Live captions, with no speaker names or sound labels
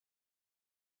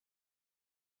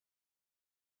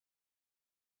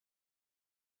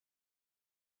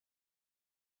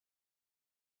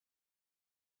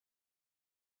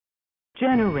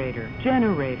generator,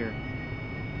 generator.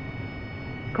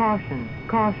 Caution,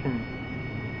 caution.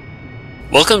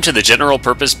 Welcome to the General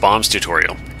Purpose Bombs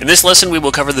tutorial. In this lesson we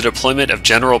will cover the deployment of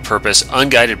general purpose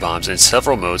unguided bombs in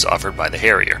several modes offered by the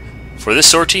Harrier. For this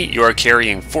sortie you are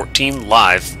carrying 14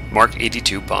 live Mark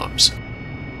 82 bombs.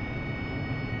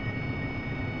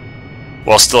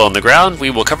 While still on the ground, we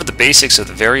will cover the basics of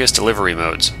the various delivery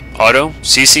modes: Auto,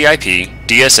 CCIP,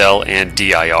 DSL, and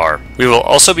DIR. We will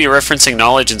also be referencing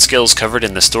knowledge and skills covered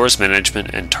in the Stores Management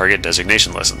and Target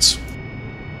Designation lessons.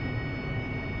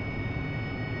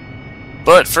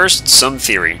 But first, some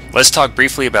theory. Let's talk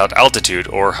briefly about altitude,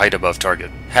 or height above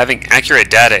target. Having accurate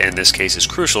data in this case is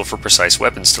crucial for precise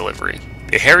weapons delivery.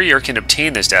 The Harrier can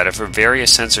obtain this data from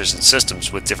various sensors and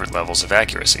systems with different levels of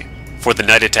accuracy. For the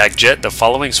night attack jet, the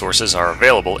following sources are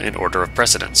available in order of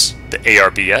precedence: the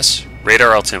ARBS,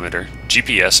 radar altimeter,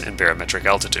 GPS, and barometric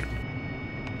altitude.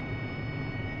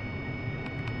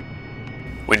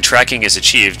 When tracking is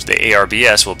achieved, the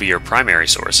ARBS will be your primary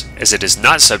source, as it is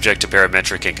not subject to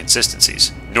barometric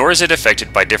inconsistencies, nor is it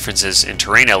affected by differences in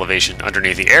terrain elevation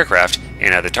underneath the aircraft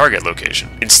and at the target location.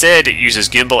 Instead, it uses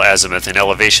gimbal azimuth and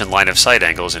elevation line of sight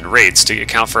angles and rates to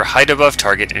account for height above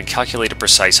target and calculate a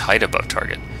precise height above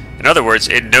target. In other words,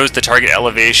 it knows the target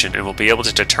elevation and will be able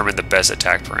to determine the best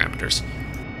attack parameters.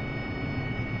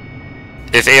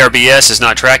 If ARBS is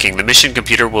not tracking, the mission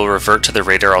computer will revert to the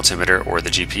radar altimeter or the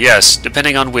GPS,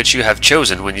 depending on which you have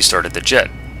chosen when you started the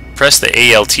jet. Press the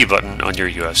ALT button on your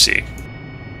UFC.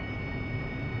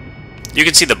 You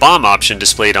can see the bomb option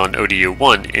displayed on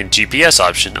ODU-1 and GPS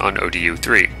option on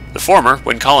ODU-3. The former,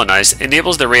 when colonized,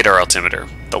 enables the radar altimeter.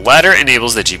 The latter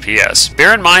enables the GPS.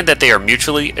 Bear in mind that they are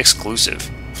mutually exclusive.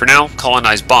 For now,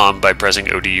 colonize bomb by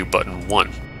pressing ODU button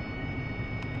 1.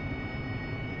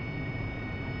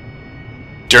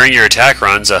 During your attack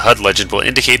runs, a HUD legend will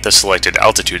indicate the selected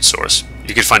altitude source.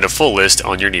 You can find a full list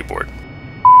on your kneeboard.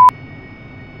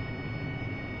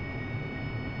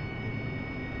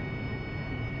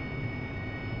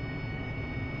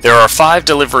 There are 5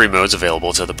 delivery modes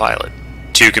available to the pilot: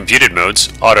 2 computed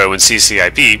modes, Auto and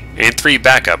CCIP, and 3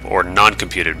 backup or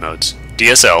non-computed modes,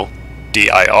 DSL,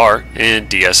 DIR, and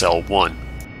DSL-1.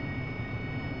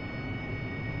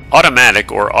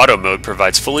 Automatic or Auto mode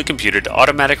provides fully computed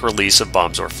automatic release of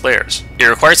bombs or flares. It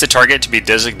requires the target to be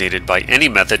designated by any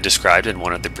method described in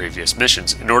one of the previous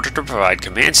missions in order to provide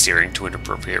command steering to an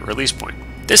appropriate release point.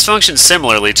 This functions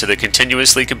similarly to the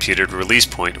Continuously Computed Release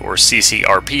Point or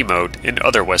CCRP mode in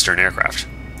other Western aircraft.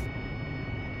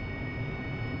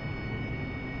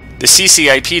 The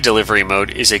CCIP delivery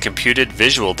mode is a computed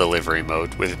visual delivery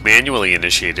mode with manually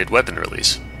initiated weapon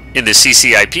release. In the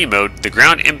CCIP mode, the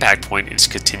ground impact point is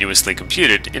continuously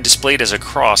computed and displayed as a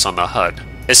cross on the HUD.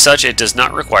 As such, it does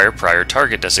not require prior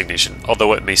target designation,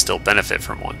 although it may still benefit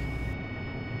from one.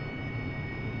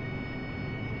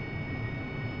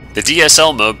 The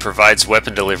DSL mode provides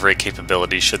weapon delivery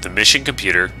capability should the mission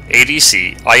computer,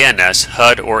 ADC, INS,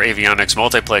 HUD, or avionics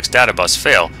multiplex data bus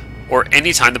fail, or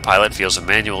any time the pilot feels a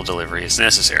manual delivery is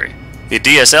necessary. The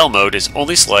DSL mode is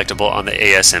only selectable on the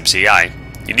ASMCI.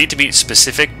 You need to meet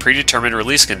specific predetermined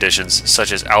release conditions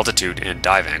such as altitude and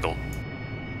dive angle.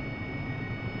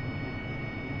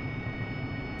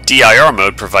 DIR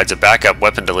mode provides a backup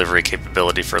weapon delivery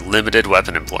capability for limited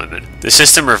weapon employment. The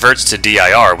system reverts to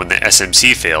DIR when the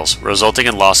SMC fails, resulting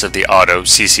in loss of the Auto,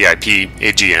 CCIP,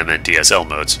 AGM, and DSL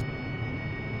modes.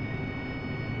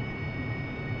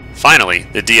 Finally,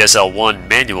 the DSL-1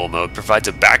 manual mode provides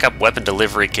a backup weapon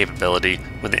delivery capability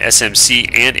when the SMC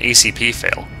and ACP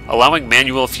fail, allowing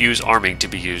manual fuse arming to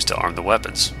be used to arm the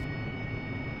weapons.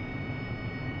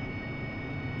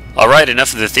 Alright,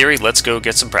 enough of the theory, let's go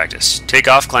get some practice. Take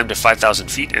off, climb to 5,000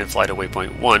 feet, and fly to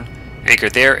waypoint 1. Anchor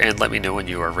there, and let me know when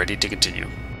you are ready to continue.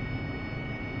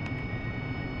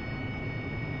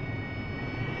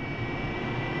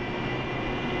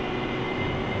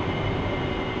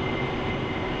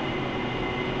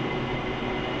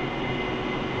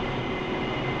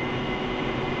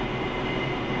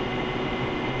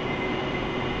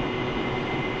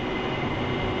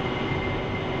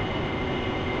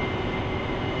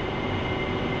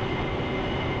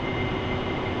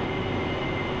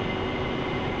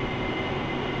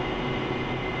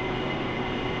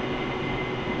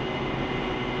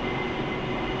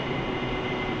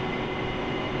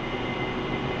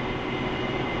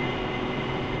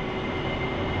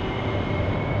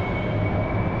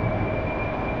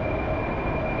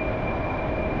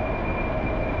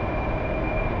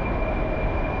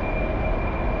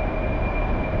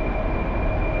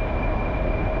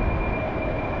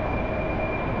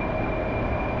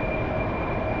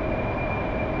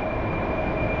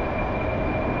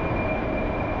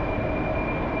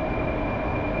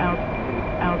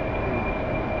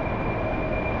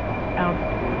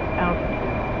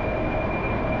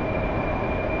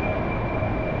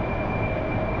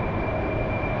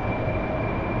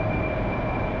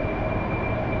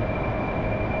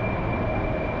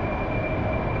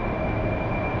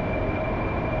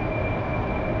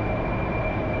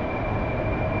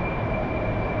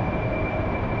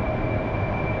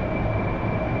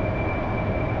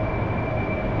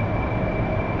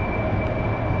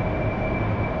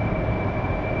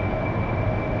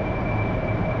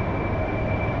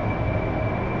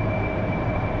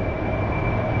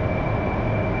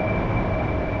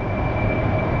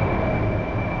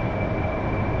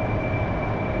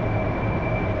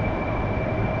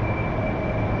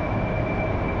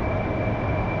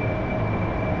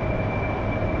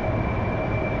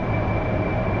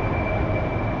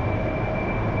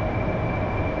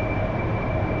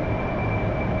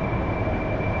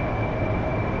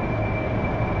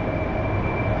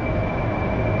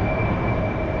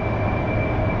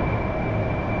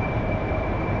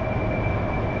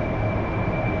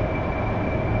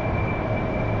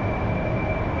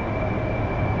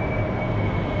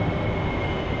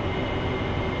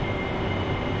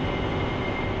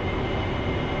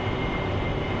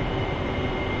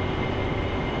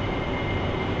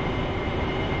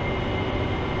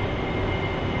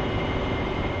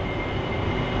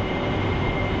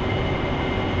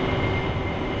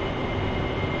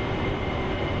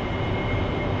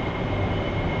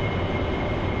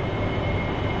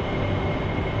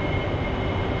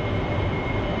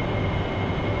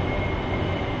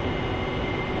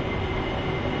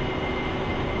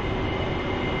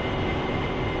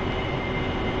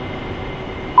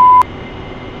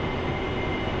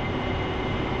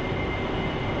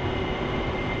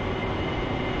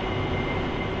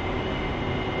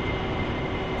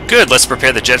 Good, let's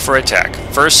prepare the jet for attack.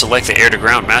 First, select the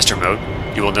air-to-ground master mode.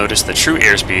 You will notice the true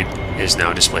airspeed is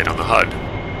now displayed on the HUD.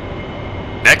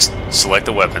 Next, select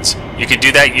the weapons. You can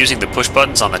do that using the push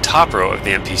buttons on the top row of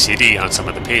the MPCD on some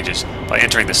of the pages, by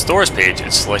entering the stores page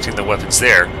and selecting the weapons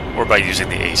there, or by using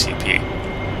the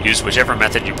ACP. Use whichever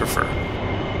method you prefer.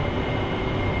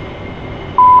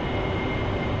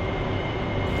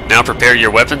 Now prepare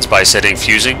your weapons by setting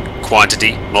fusing,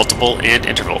 quantity, multiple, and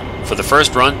interval. For the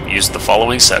first run, use the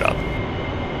following setup.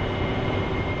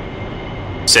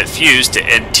 Set fuse to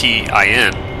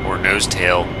NTIN, or nose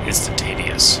tail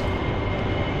instantaneous.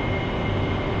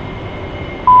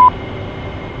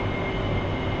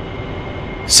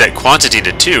 Set quantity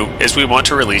to 2 as we want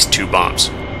to release 2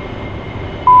 bombs.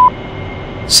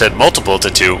 Set multiple to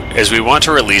 2 as we want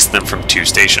to release them from 2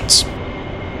 stations.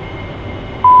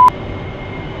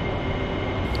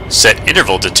 Set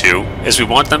interval to 2 as we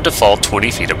want them to fall 20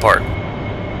 feet apart.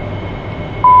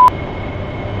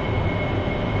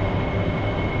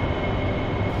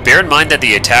 Bear in mind that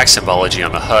the attack symbology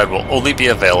on the HUD will only be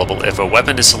available if a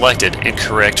weapon is selected and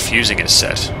correct fusing is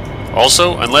set.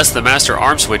 Also, unless the master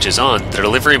arm switch is on, the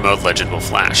delivery mode legend will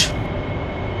flash.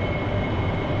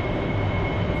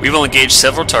 We will engage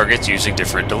several targets using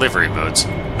different delivery modes.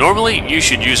 Normally, you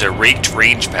should use a raked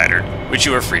range pattern, which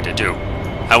you are free to do.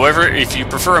 However, if you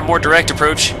prefer a more direct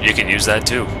approach, you can use that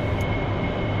too.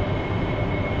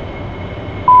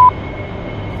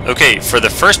 Okay, for the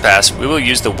first pass, we will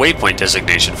use the waypoint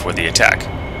designation for the attack.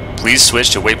 Please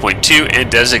switch to waypoint 2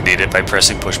 and designate it by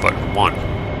pressing push button 1.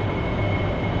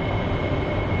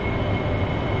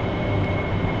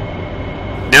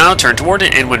 Now turn toward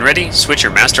it, and when ready, switch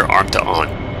your master arm to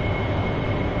on.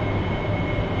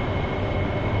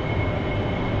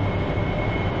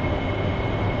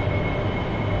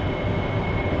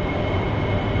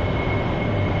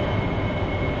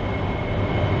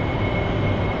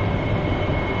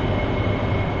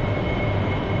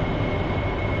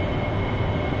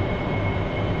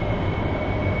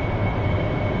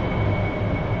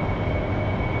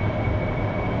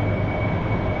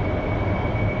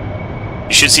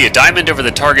 You should see a diamond over the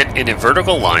target and a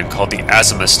vertical line called the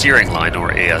azimuth steering line,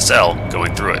 or ASL,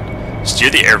 going through it.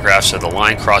 Steer the aircraft so the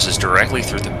line crosses directly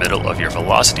through the middle of your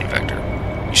velocity vector.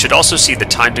 You should also see the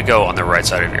time to go on the right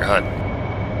side of your HUD.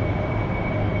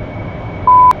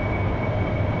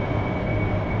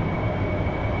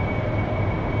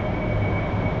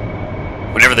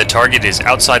 Whenever the target is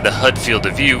outside the HUD field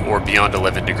of view or beyond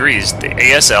 11 degrees, the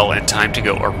ASL and time to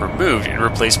go are removed and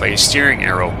replaced by a steering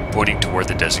arrow pointing toward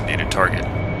the designated target.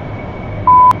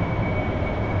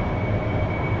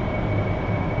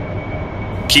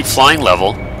 Keep flying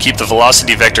level, keep the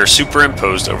velocity vector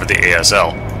superimposed over the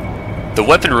ASL. The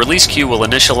weapon release cue will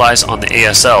initialize on the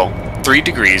ASL 3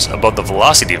 degrees above the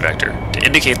velocity vector to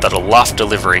indicate that a loft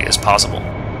delivery is possible.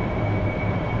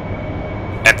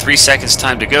 At 3 seconds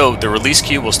time to go, the release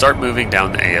cue will start moving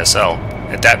down the ASL.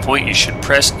 At that point, you should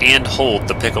press and hold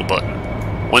the pickle button.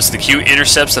 Once the cue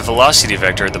intercepts the velocity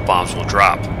vector, the bombs will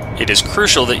drop. It is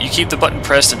crucial that you keep the button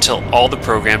pressed until all the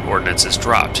programmed ordnance is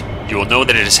dropped. You will know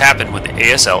that it has happened when the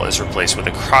ASL is replaced with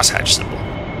a crosshatch symbol.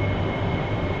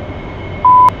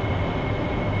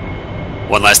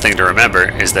 One last thing to remember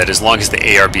is that as long as the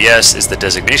ARBS is the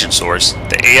designation source,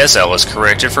 the ASL is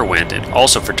corrected for wind and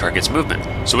also for target's movement,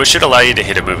 so it should allow you to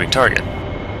hit a moving target.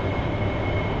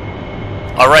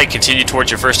 Alright, continue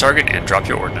towards your first target and drop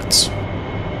your ordnance.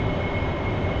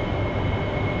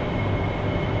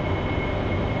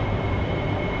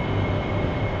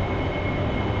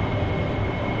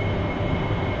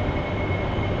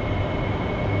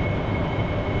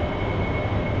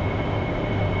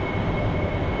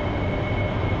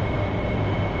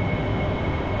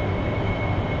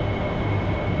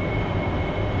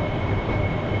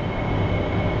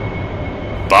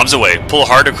 Bombs away. Pull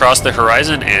hard across the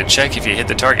horizon and check if you hit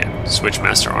the target. Switch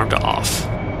master arm to off.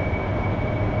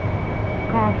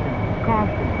 Caution,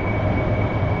 caution.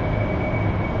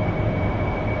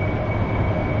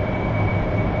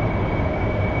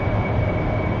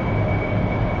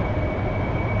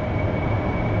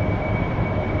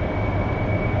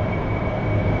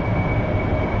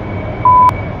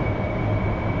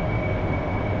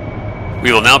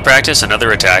 We will now practice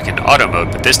another attack in auto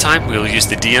mode, but this time we will use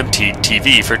the DMT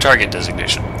TV for target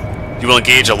designation. You will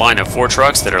engage a line of 4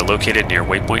 trucks that are located near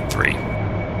waypoint 3.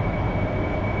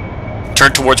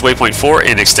 Turn towards waypoint 4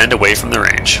 and extend away from the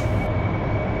range.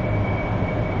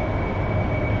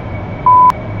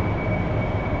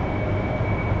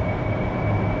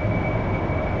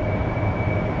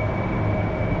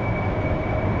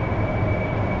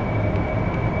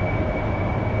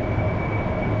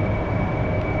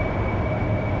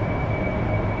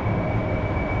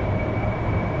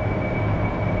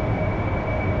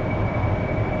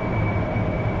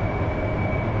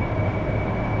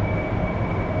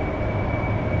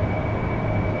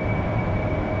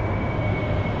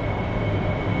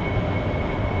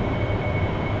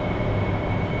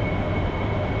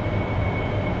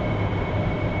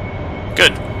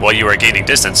 Good. While you are gaining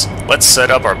distance, let's set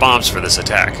up our bombs for this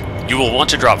attack. You will want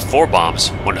to drop 4 bombs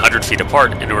 100 feet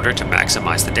apart in order to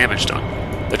maximize the damage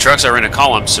done. The trucks are in a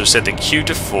column, so set the Q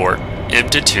to 4, M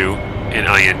to 2, and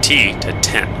INT to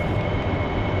 10.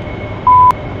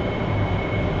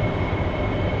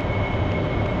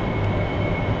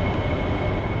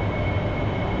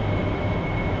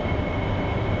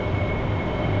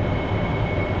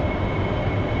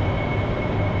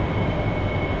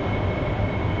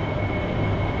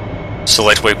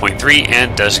 Select waypoint 3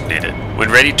 and designate it. When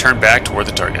ready, turn back toward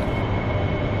the target.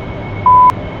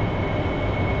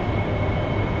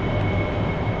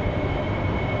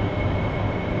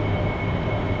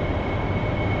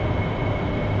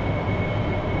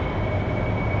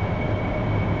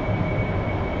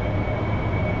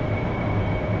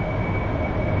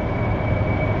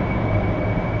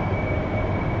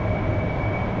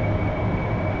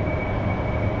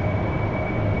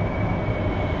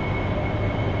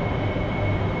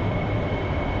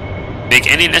 Make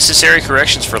any necessary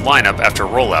corrections for lineup after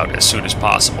rollout as soon as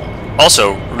possible.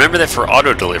 Also, remember that for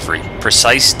auto delivery,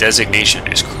 precise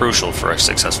designation is crucial for a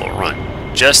successful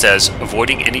run, just as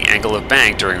avoiding any angle of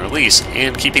bank during release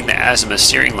and keeping the azimuth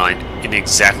steering line in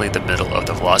exactly the middle of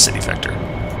the velocity vector.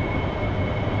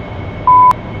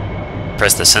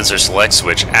 Press the sensor select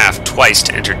switch aft twice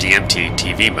to enter DMT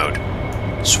TV mode.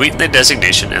 Sweeten the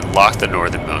designation and lock the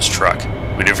northernmost truck.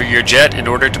 Maneuver your jet in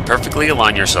order to perfectly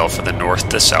align yourself for the north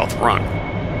to south run.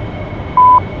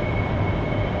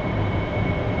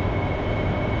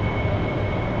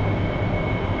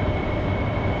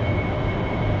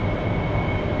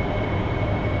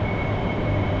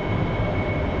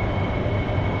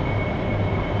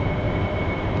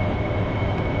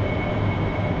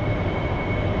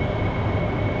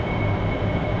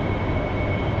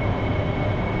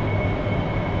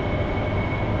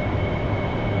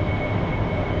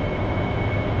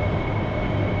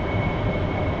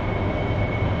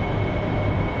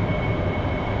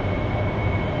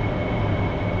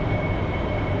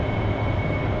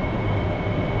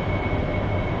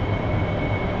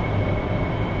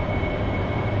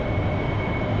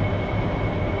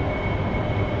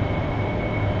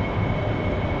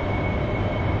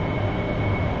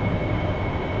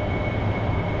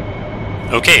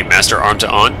 Okay, master arm to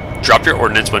on, drop your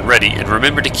ordnance when ready, and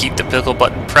remember to keep the pickle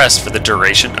button pressed for the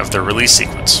duration of the release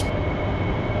sequence.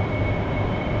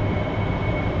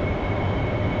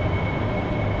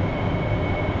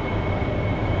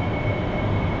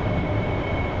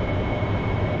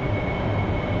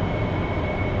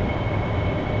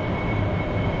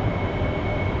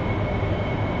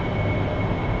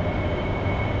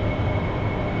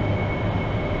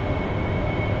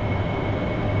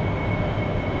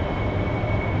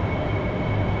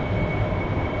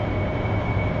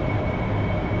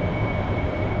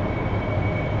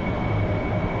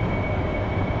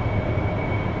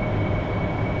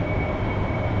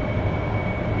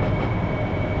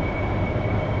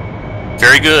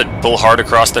 Very good. Pull hard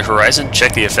across the horizon,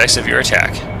 check the effects of your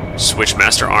attack. Switch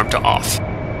master arm to off.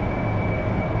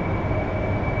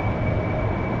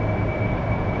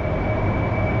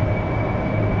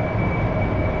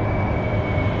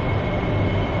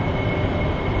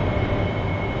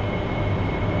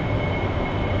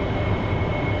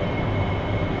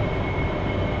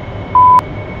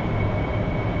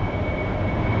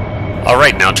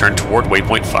 Alright, now turn toward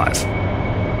waypoint 5.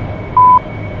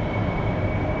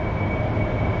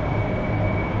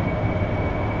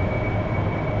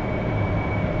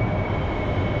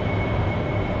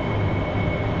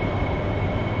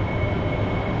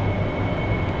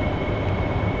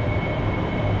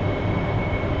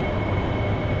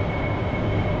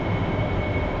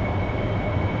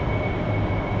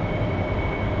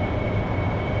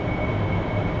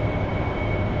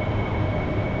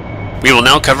 We will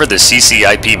now cover the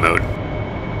CCIP mode.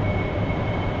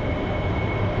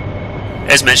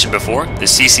 As mentioned before, the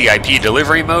CCIP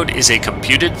delivery mode is a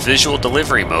computed visual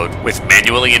delivery mode with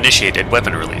manually initiated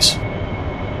weapon release.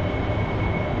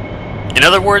 In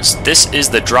other words, this is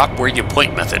the drop where you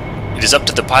point method. It is up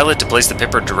to the pilot to place the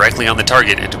pipper directly on the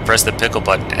target and to press the pickle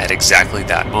button at exactly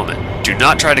that moment. Do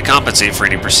not try to compensate for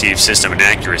any perceived system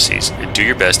inaccuracies, and do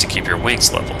your best to keep your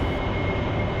wings level.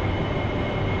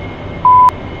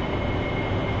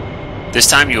 This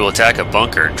time you will attack a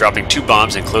bunker, dropping 2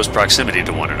 bombs in close proximity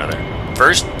to one another.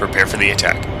 First, prepare for the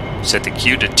attack. Set the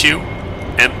Q to 2,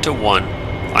 M to 1,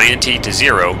 INT to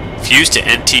 0, fuse to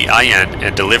NTIN,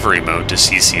 and delivery mode to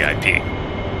CCIP.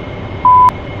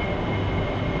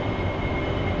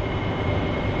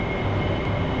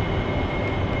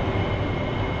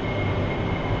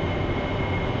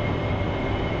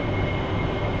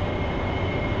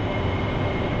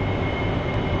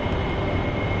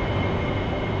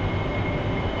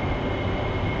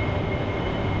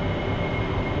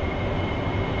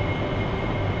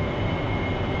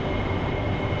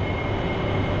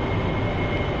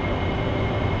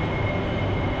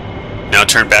 Now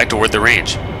turn back toward the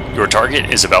range. Your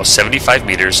target is about 75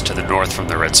 meters to the north from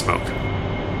the red smoke.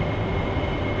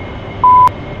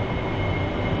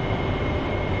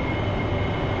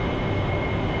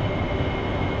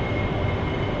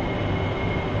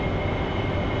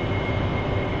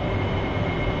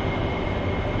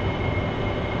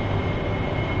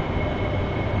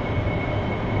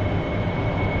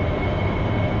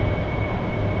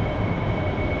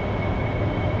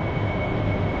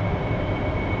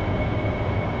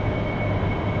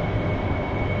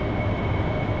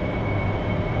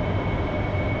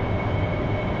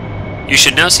 You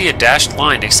should now see a dashed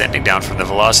line extending down from the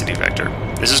velocity vector.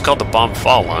 This is called the bomb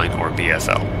fall line, or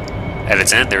BFL. At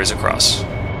its end there is a cross.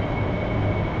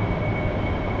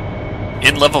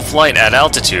 In level flight at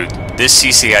altitude, this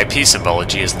CCIP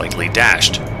symbology is likely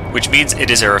dashed, which means it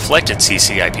is a reflected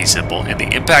CCIP symbol and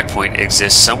the impact point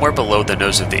exists somewhere below the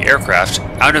nose of the aircraft,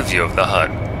 out of view of the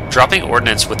HUD. Dropping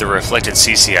ordnance with the reflected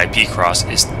CCIP cross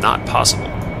is not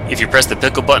possible. If you press the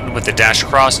pickle button with the dashed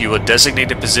cross, you will designate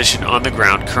a position on the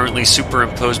ground currently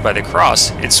superimposed by the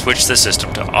cross and switch the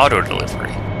system to auto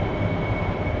delivery.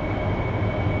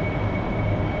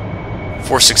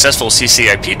 For successful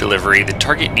CCIP delivery, the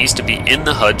target needs to be in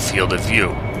the HUD field of view.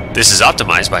 This is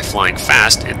optimized by flying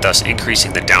fast and thus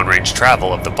increasing the downrange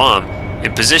travel of the bomb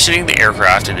and positioning the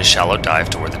aircraft in a shallow dive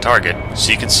toward the target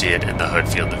so you can see it in the HUD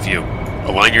field of view.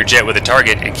 Align your jet with the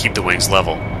target and keep the wings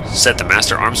level. Set the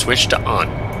master arm switch to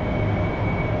on.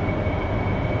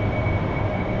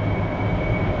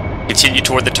 Continue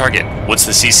toward the target. Once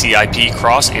the CCIP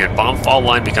cross and bomb fall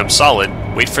line become solid,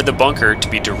 wait for the bunker to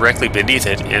be directly beneath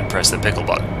it and press the pickle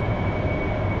button.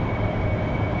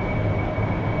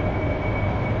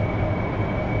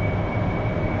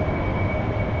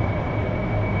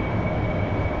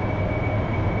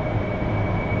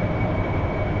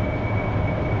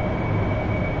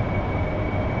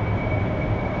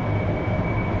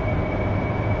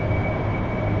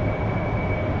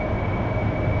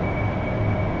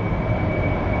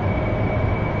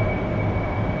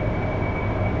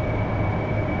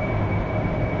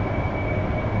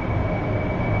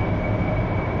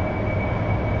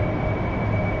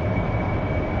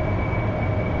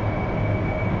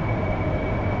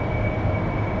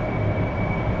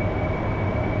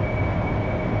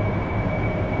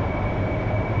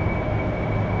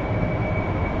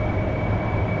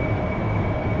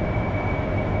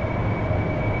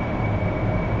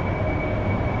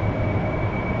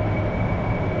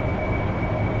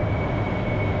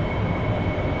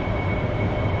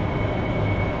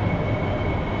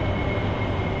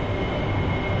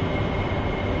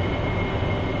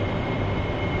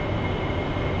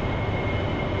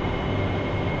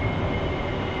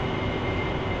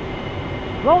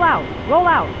 Roll out! Roll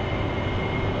out!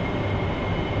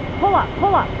 Pull up!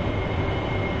 Pull up!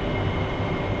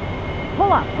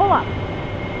 Pull up! Pull up!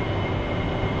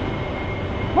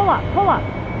 Pull up! Pull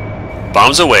up!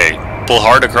 Bombs away. Pull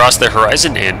hard across the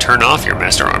horizon and turn off your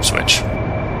master arm switch.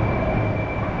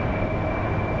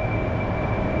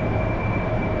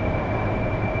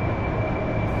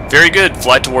 Very good.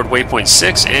 Fly toward waypoint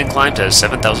 6 and climb to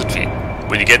 7,000 feet.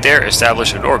 When you get there,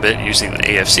 establish an orbit using the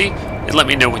AFC and let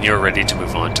me know when you are ready to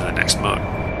move on to the next mode.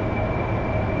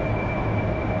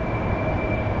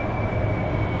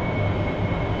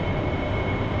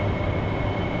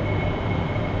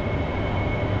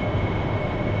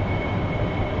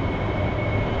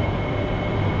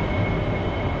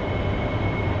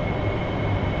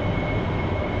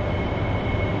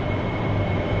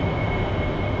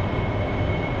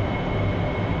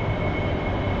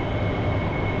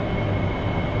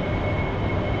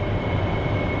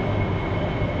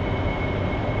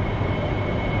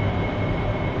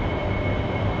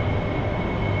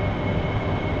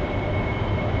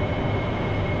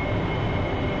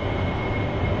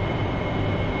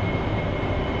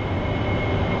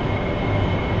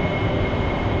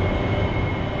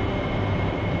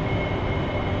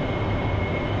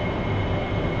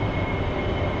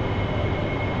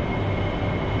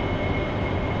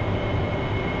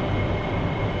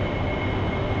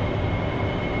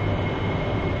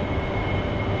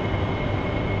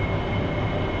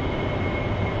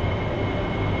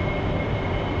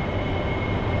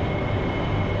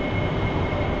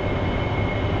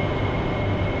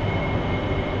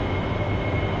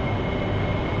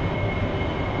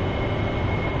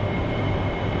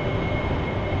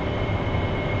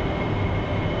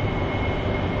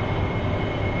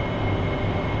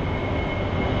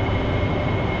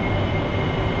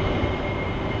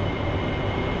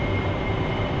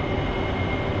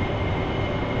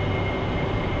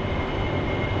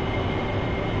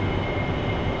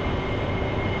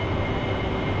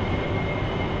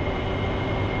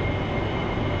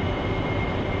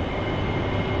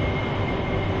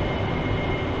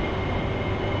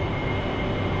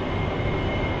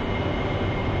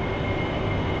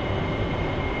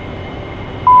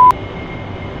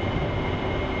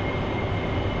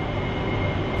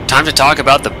 time to talk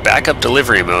about the backup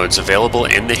delivery modes available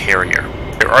in the Harrier.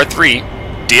 There are three: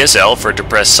 DSL for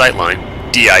depressed sightline,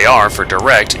 DIR for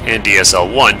direct, and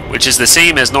DSL-1, which is the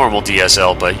same as normal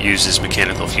DSL but uses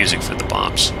mechanical fusing for the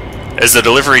bombs. As the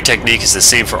delivery technique is the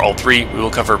same for all three, we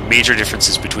will cover major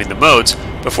differences between the modes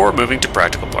before moving to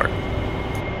practical part.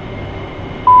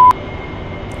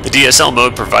 The DSL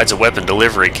mode provides a weapon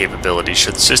delivery capability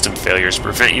should system failures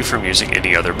prevent you from using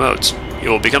any other modes. It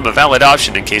will become a valid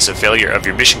option in case of failure of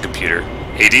your mission computer,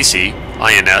 ADC,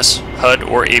 INS, HUD,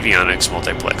 or avionics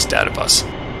multiplex data bus.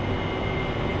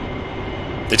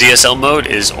 The DSL mode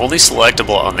is only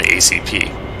selectable on the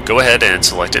ACP. Go ahead and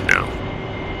select it now.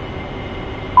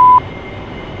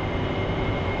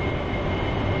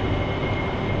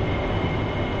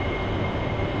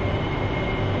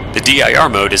 The DIR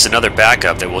mode is another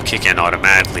backup that will kick in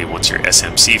automatically once your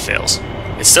SMC fails.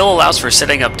 It still allows for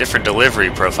setting up different delivery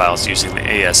profiles using the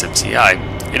ASMCI,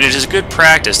 and it is good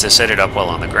practice to set it up while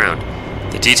on the ground.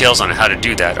 The details on how to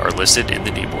do that are listed in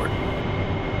the kneeboard.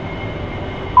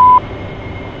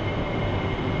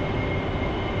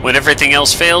 When everything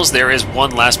else fails, there is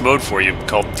one last mode for you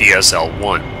called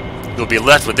DSL-1. You'll be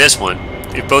left with this one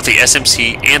if both the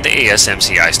SMC and the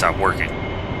ASMCI stop working.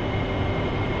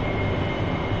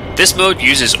 This mode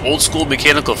uses old-school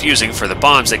mechanical fusing for the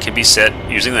bombs that can be set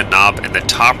using the knob in the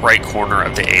top right corner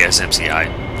of the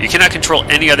ASMCI. You cannot control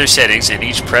any other settings, and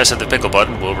each press of the pickle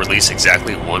button will release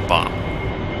exactly one bomb.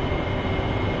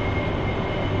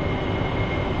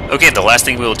 Okay, the last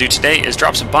thing we will do today is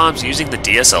drop some bombs using the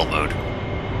DSL mode.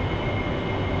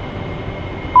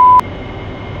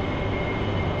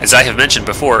 As I have mentioned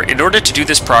before, in order to do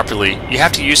this properly, you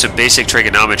have to use some basic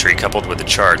trigonometry coupled with the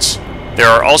charts. There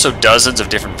are also dozens of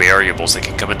different variables that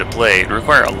can come into play and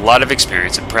require a lot of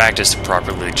experience and practice to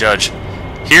properly judge.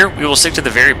 Here, we will stick to the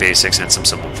very basics and some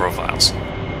simple profiles.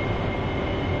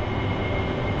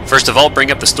 First of all, bring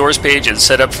up the stores page and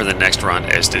set up for the next run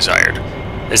as desired.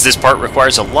 As this part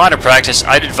requires a lot of practice,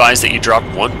 I'd advise that you drop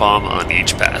one bomb on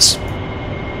each pass.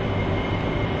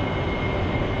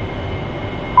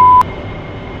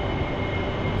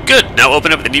 Good! Now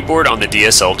open up the kneeboard on the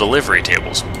DSL delivery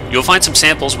tables. You'll find some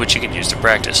samples which you can use to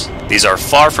practice. These are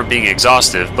far from being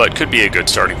exhaustive, but could be a good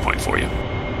starting point for you.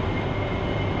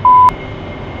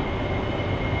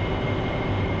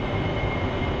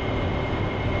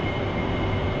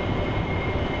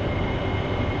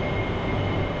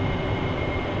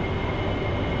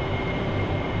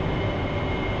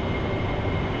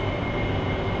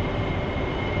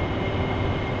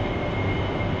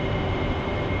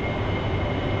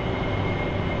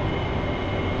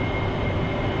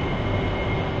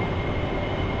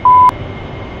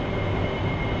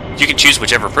 You can choose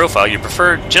whichever profile you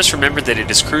prefer, just remember that it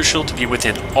is crucial to be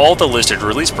within all the listed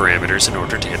release parameters in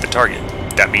order to hit the target.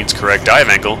 That means correct dive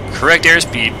angle, correct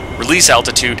airspeed, release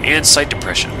altitude, and sight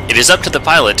depression. It is up to the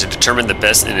pilot to determine the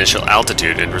best initial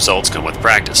altitude, and results come with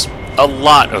practice. A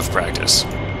lot of practice.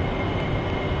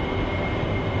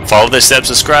 Follow the steps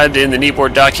described in the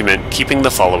kneeboard document, keeping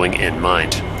the following in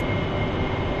mind.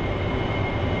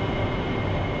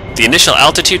 The initial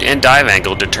altitude and dive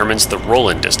angle determines the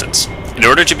roll-in distance. In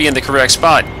order to be in the correct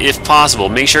spot, if possible,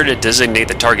 make sure to designate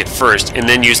the target first and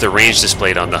then use the range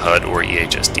displayed on the HUD or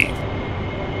EHSD.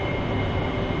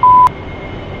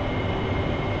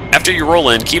 After you roll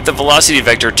in, keep the velocity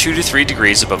vector 2 to 3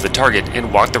 degrees above the target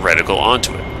and walk the reticle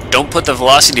onto it. Don't put the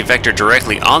velocity vector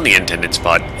directly on the intended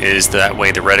spot, as that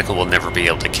way the reticle will never be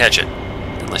able to catch it,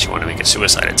 unless you want to make a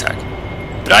suicide attack.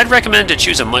 But I'd recommend to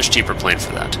choose a much cheaper plane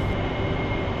for that.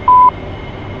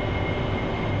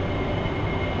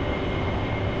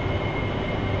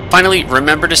 Finally,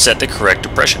 remember to set the correct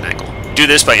depression angle. Do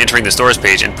this by entering the stores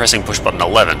page and pressing push button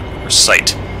 11, or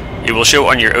sight. It will show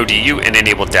on your ODU and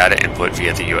enable data input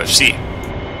via the UFC.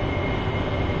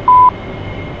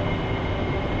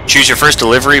 Choose your first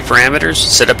delivery parameters,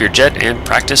 set up your jet, and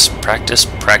practice, practice,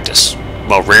 practice.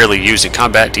 While rarely used in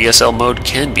combat, DSL mode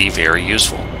can be very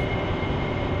useful.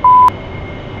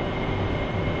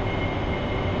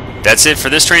 That's it for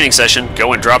this training session.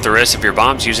 Go and drop the rest of your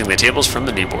bombs using the tables from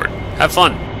the kneeboard. Have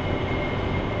fun!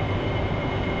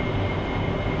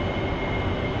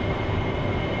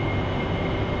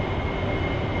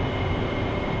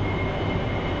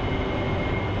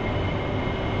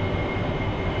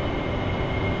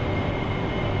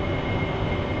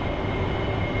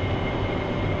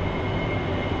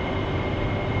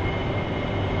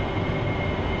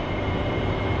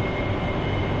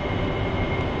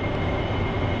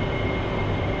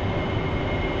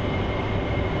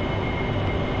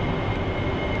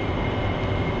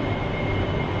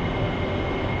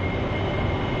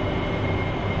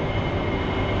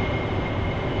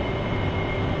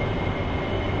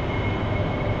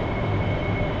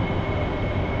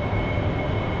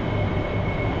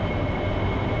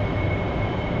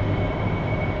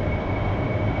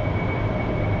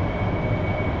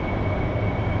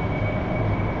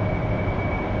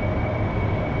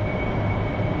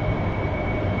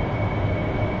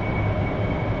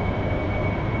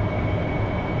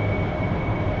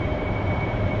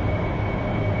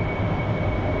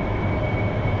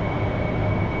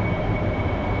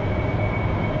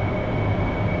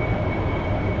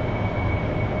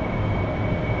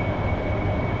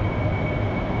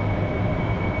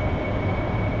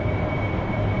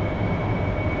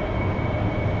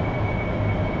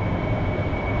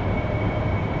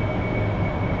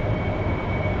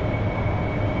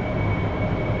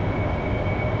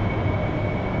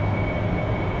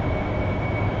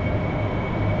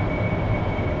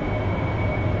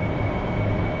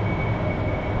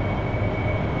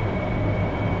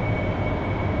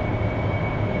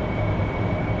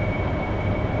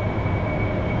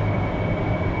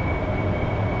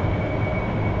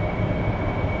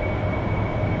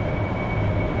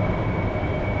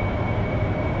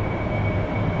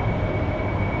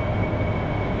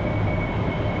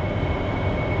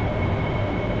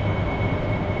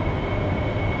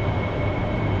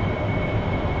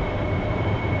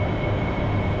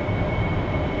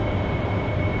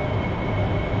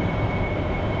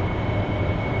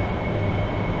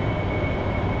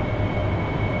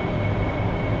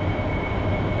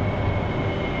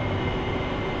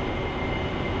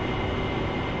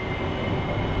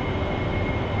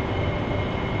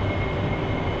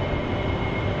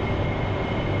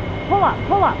 Pull up,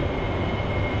 pull up.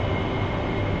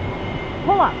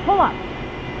 Pull up, pull up.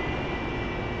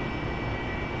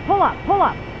 Pull up, pull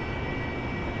up.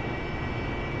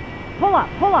 Pull up,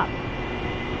 pull up.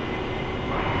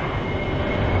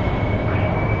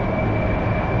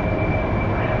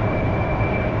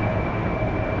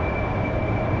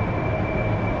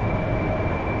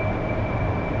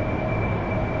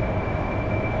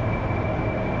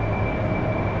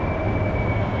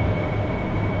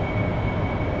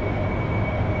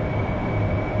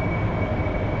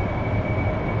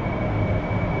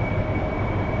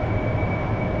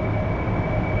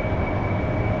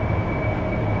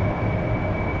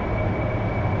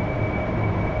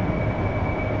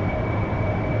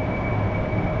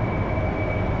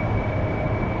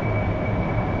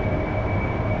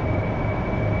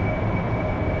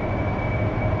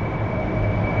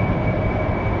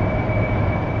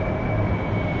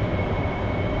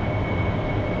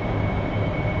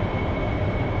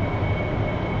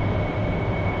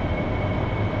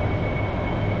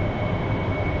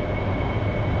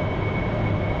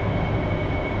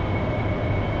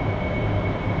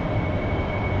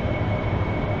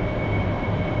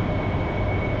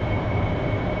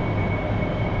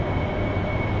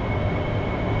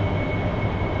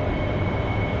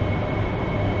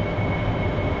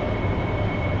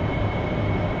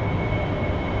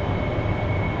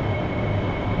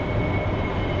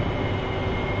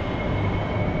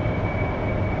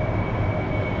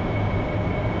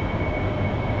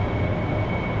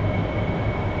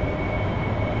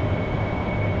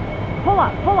 Pull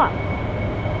up, pull up.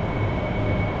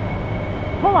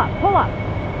 Pull up, pull up.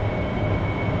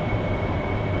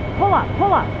 Pull up,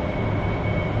 pull up. Pull up, pull up.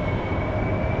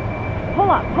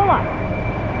 Pull up, pull up.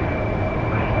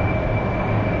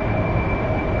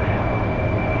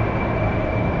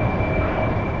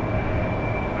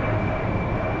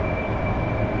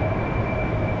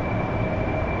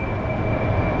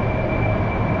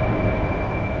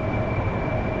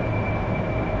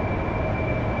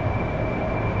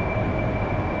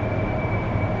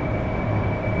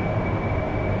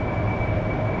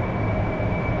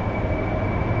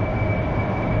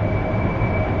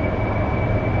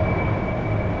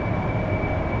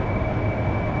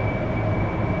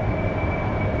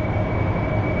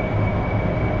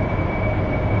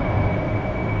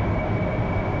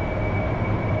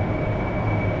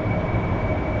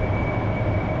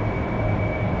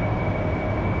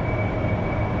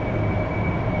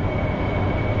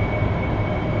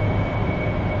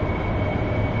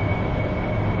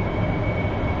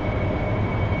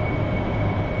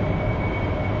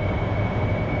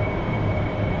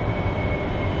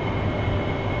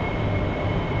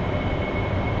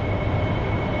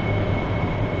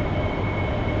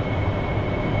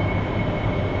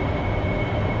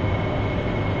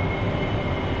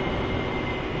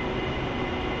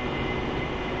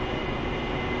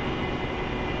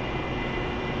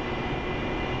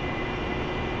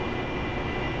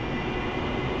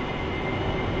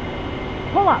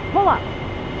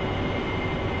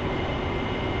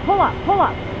 Pull up, pull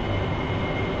up.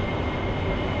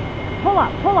 Pull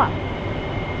up, pull up.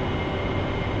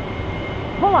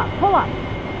 Pull up, pull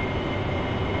up.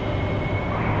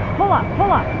 Pull up,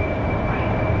 pull up.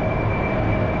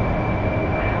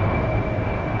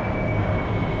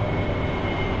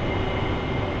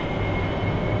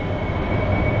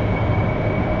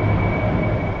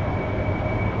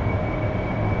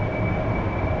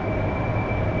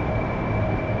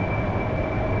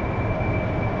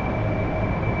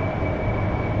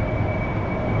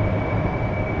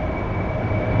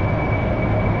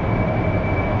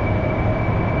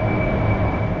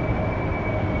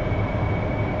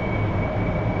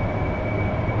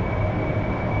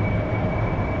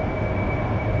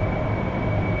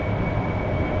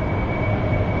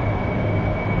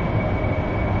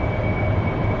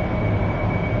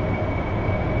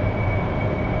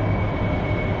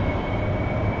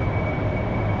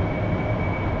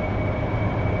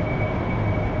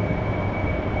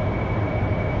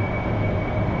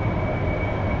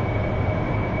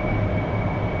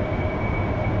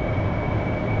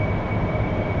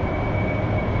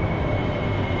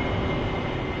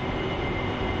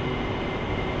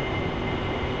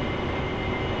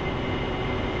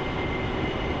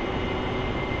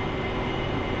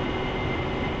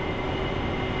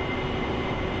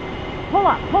 Pull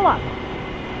up, pull up.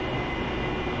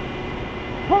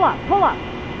 Pull up, pull up.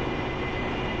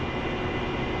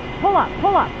 Pull up,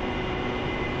 pull up.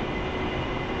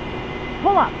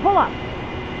 Pull up, pull up.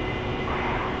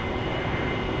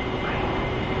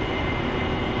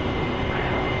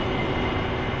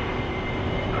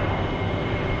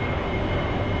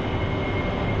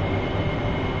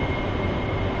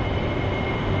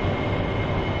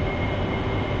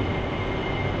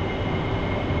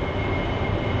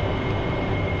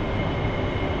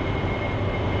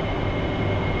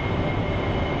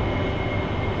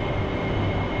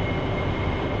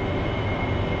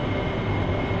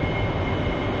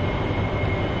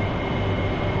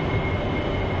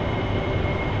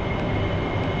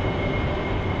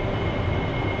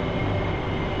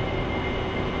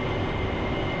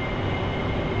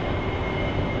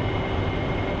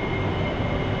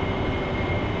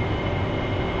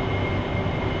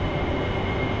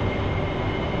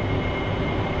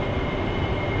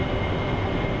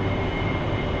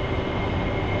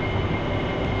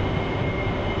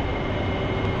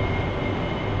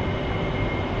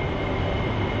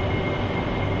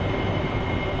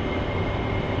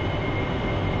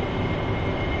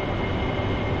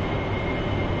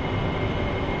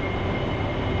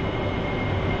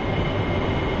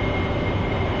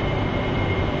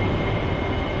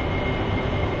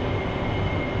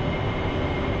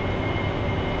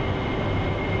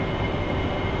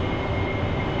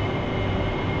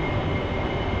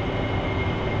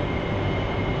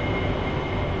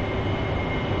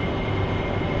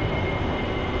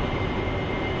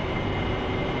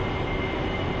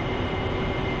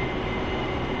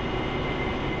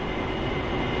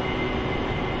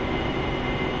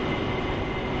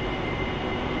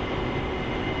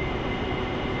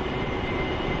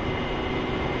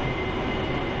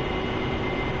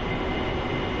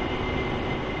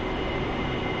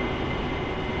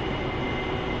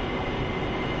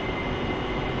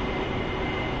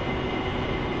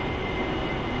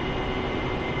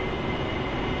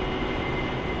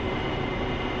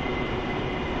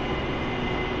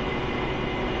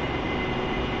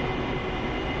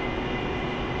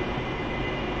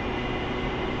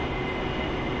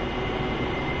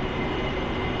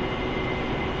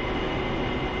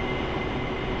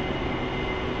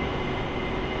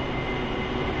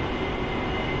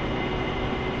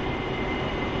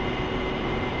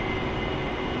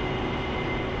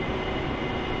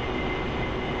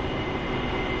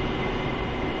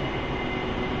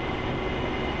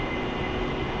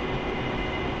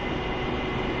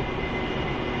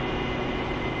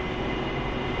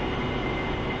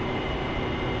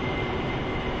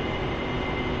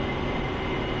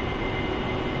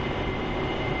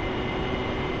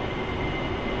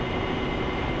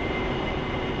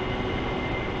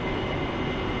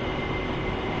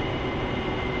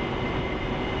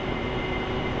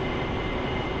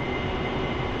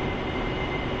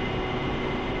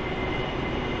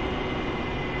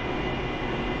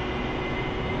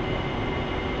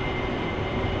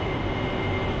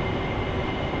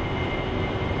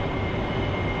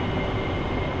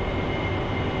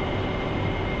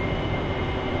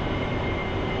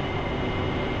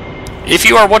 If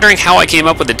you are wondering how I came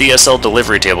up with the DSL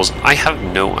delivery tables, I have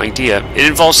no idea. It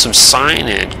involves some sine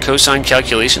and cosine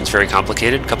calculations, very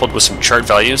complicated, coupled with some chart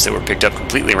values that were picked up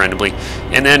completely randomly,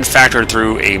 and then factored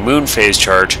through a moon phase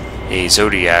chart, a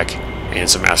zodiac, and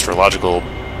some astrological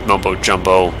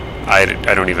mumbo-jumbo. I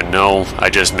don't even know. I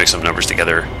just mix some numbers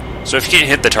together. So if you can't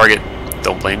hit the target,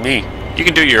 don't blame me. You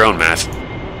can do your own math.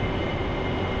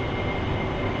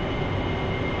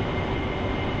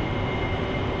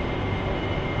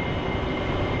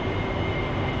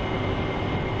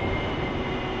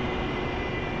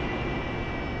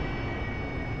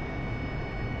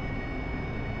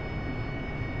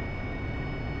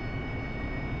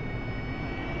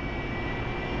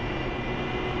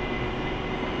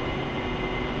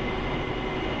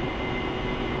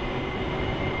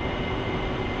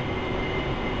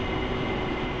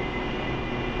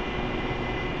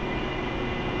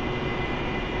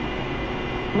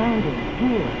 Landing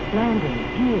gear, landing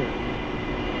gear.